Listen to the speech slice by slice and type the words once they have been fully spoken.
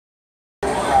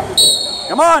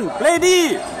Come on, play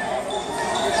D. Stay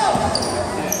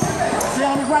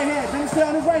on his right hand. Then stay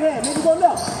on his right hand. Make him go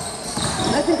left.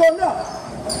 Make him go left.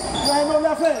 You ain't no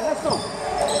left hand. Let's go.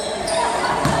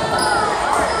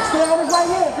 Stay on his right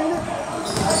hand, Benny.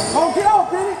 Don't get off,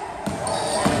 Benny.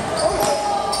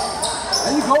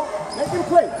 There you go. Make him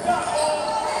play.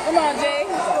 Come on, Jay.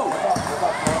 Let's go.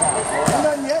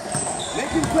 Nothing yet.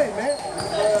 Make him play, man.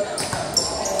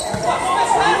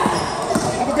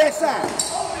 Look at that side.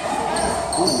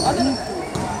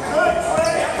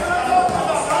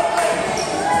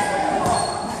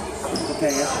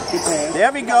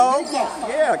 There we go.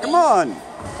 Yeah, come on.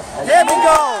 There we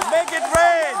go. Make it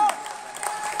rain.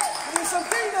 Give me some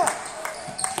peanut.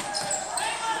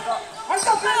 Come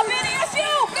on, Benny, that's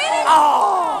you, Benny.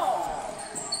 Oh!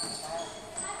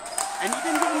 And you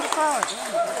didn't give him the foul.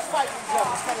 Let's fight each other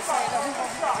instead of saying that we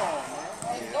gonna get on,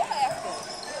 man. Go after.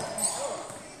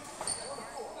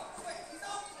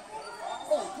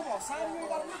 Oh, come on, Simon, you ain't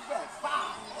gotta look back.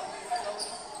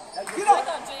 Get Wake up.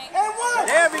 up, Jay. And one.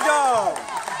 There we go.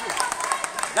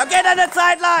 Now get on the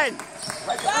sideline.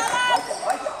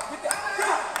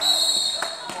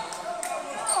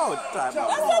 Oh, time out.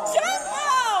 That's a jump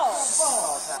ball.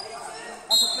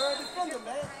 That's a third defender,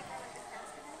 man.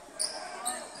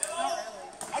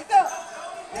 Right there.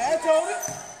 Yeah, Tony.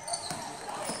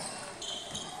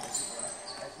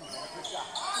 He got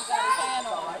his hand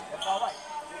on it. That's all right.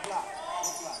 Good block.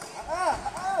 Good block.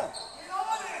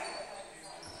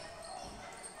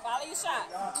 Follow your shot.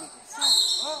 Oh,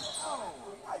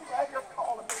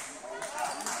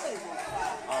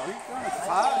 he's going to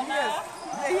foul.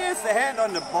 He has the hand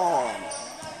on the ball.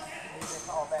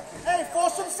 Hey,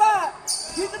 force him side.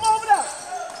 Keep him over there.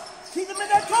 Keep him in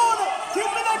that corner. Keep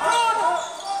him in that corner.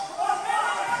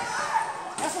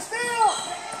 That's a steal.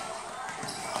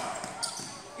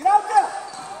 Get out there.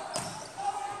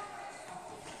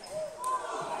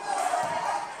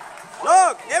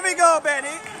 Look, here we go,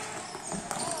 Benny.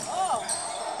 Oh.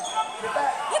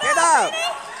 Get out.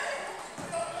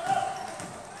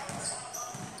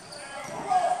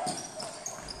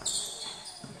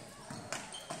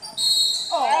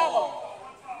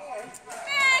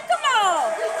 Man, come on.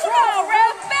 Come on,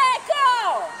 ref. Back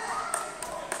off.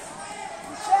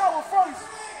 Shower first.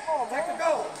 Oh, let it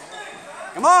go.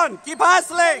 Come on, keep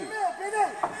hustling.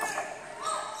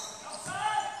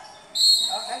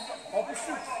 Open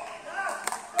shoot.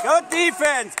 Good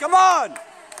defense. Come on. Hey,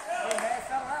 man,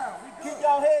 settle down. Keep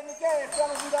y'all head in the game,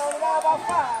 fellas. We down about 5.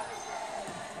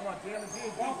 Come on, Jalen.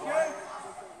 Keep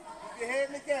your head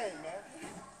in the game, man.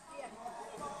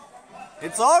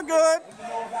 It's all good. Get your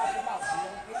nose out your mouth, man.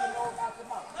 Get your nose out your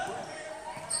mouth. Good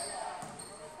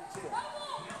chill.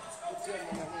 Good chill,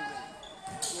 man.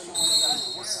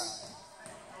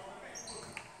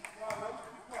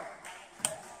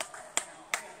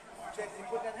 Check, you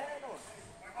put that hand on.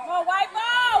 Come on, white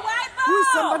ball. White ball. Who is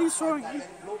somebody showing you?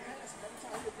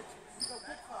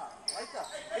 Right there.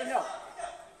 Good help.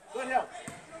 Good help.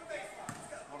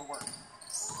 Go to work.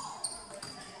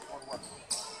 Go to work.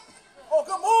 Oh,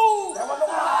 good move! That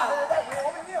wasn't that way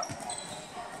over here.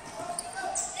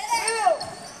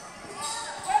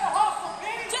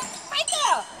 Just right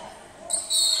there.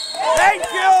 Thank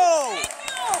you.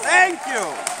 Thank you.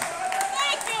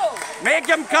 Thank you. Make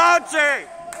him count it.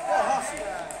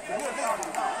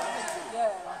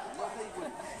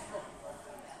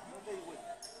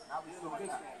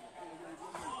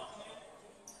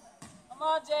 Come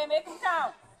on, Jay, make him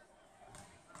count.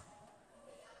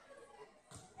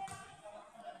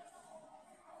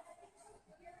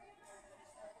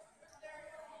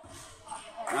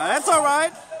 That's all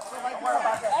right. That's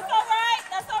all right.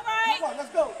 That's all right. Come on, let's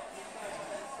go.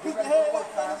 Keep your head up,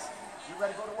 fellas. You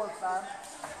ready to go to work, son?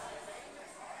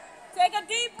 Take a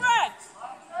deep breath.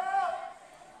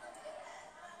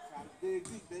 Trying to dig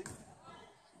deep, baby.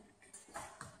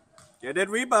 Get that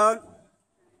rebound.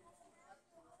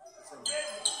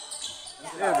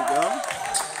 There we go.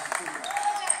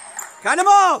 Cut him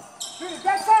off.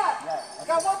 Back side. I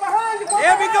got one behind you.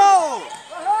 There we go.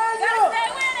 Behind you. Gotta stay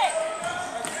with it.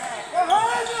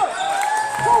 Behind you.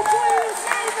 Go clean,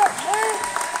 save us, man.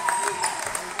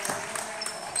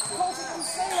 Coach, if you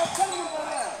say I'm telling you right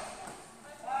now.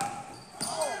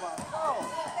 Oh, my God.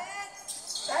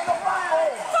 Ain't no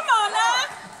fire. Come on, now.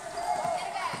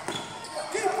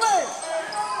 Keep playing.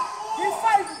 Keep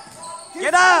fighting.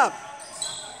 Get up.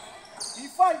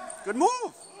 Keep fighting. Good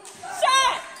move.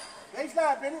 Shot.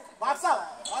 Baseline, Benny. Box out.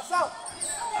 Box out.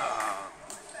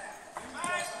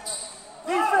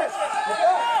 Defense.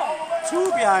 Two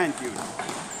behind you.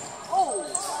 Oh.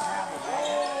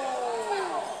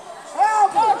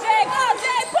 Go, Jay. Go,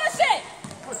 Jay. Push it.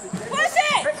 Push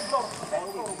it.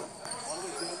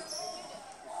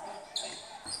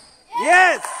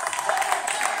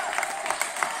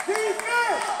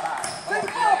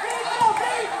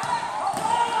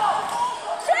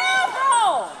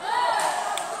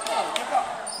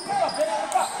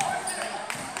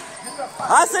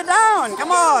 Pass it down.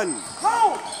 Come on.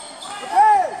 Go.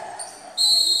 Okay.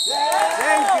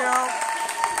 Thank you.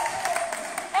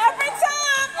 Every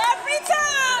time, every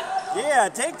time. Yeah,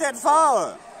 take that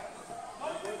foul.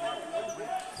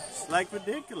 It's like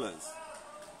ridiculous.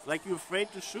 It's like you're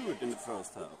afraid to shoot in the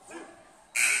first half.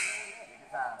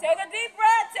 Take a deep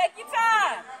breath. Take your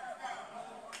time.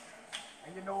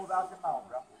 And your nose out your mouth,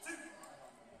 bro.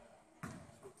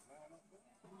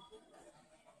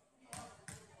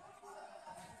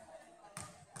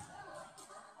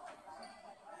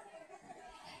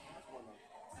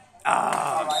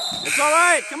 It's all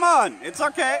right. Come on. It's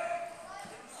okay.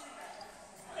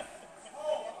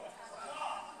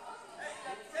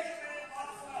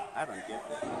 I don't get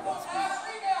that.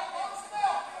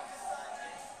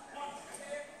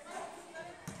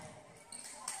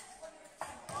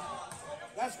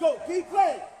 Let's go. Keep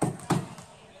playing.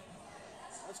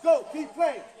 Let's go. Keep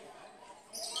playing.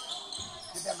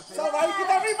 It's all right. Get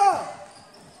that rebound.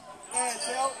 And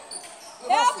Shell.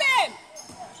 Help him.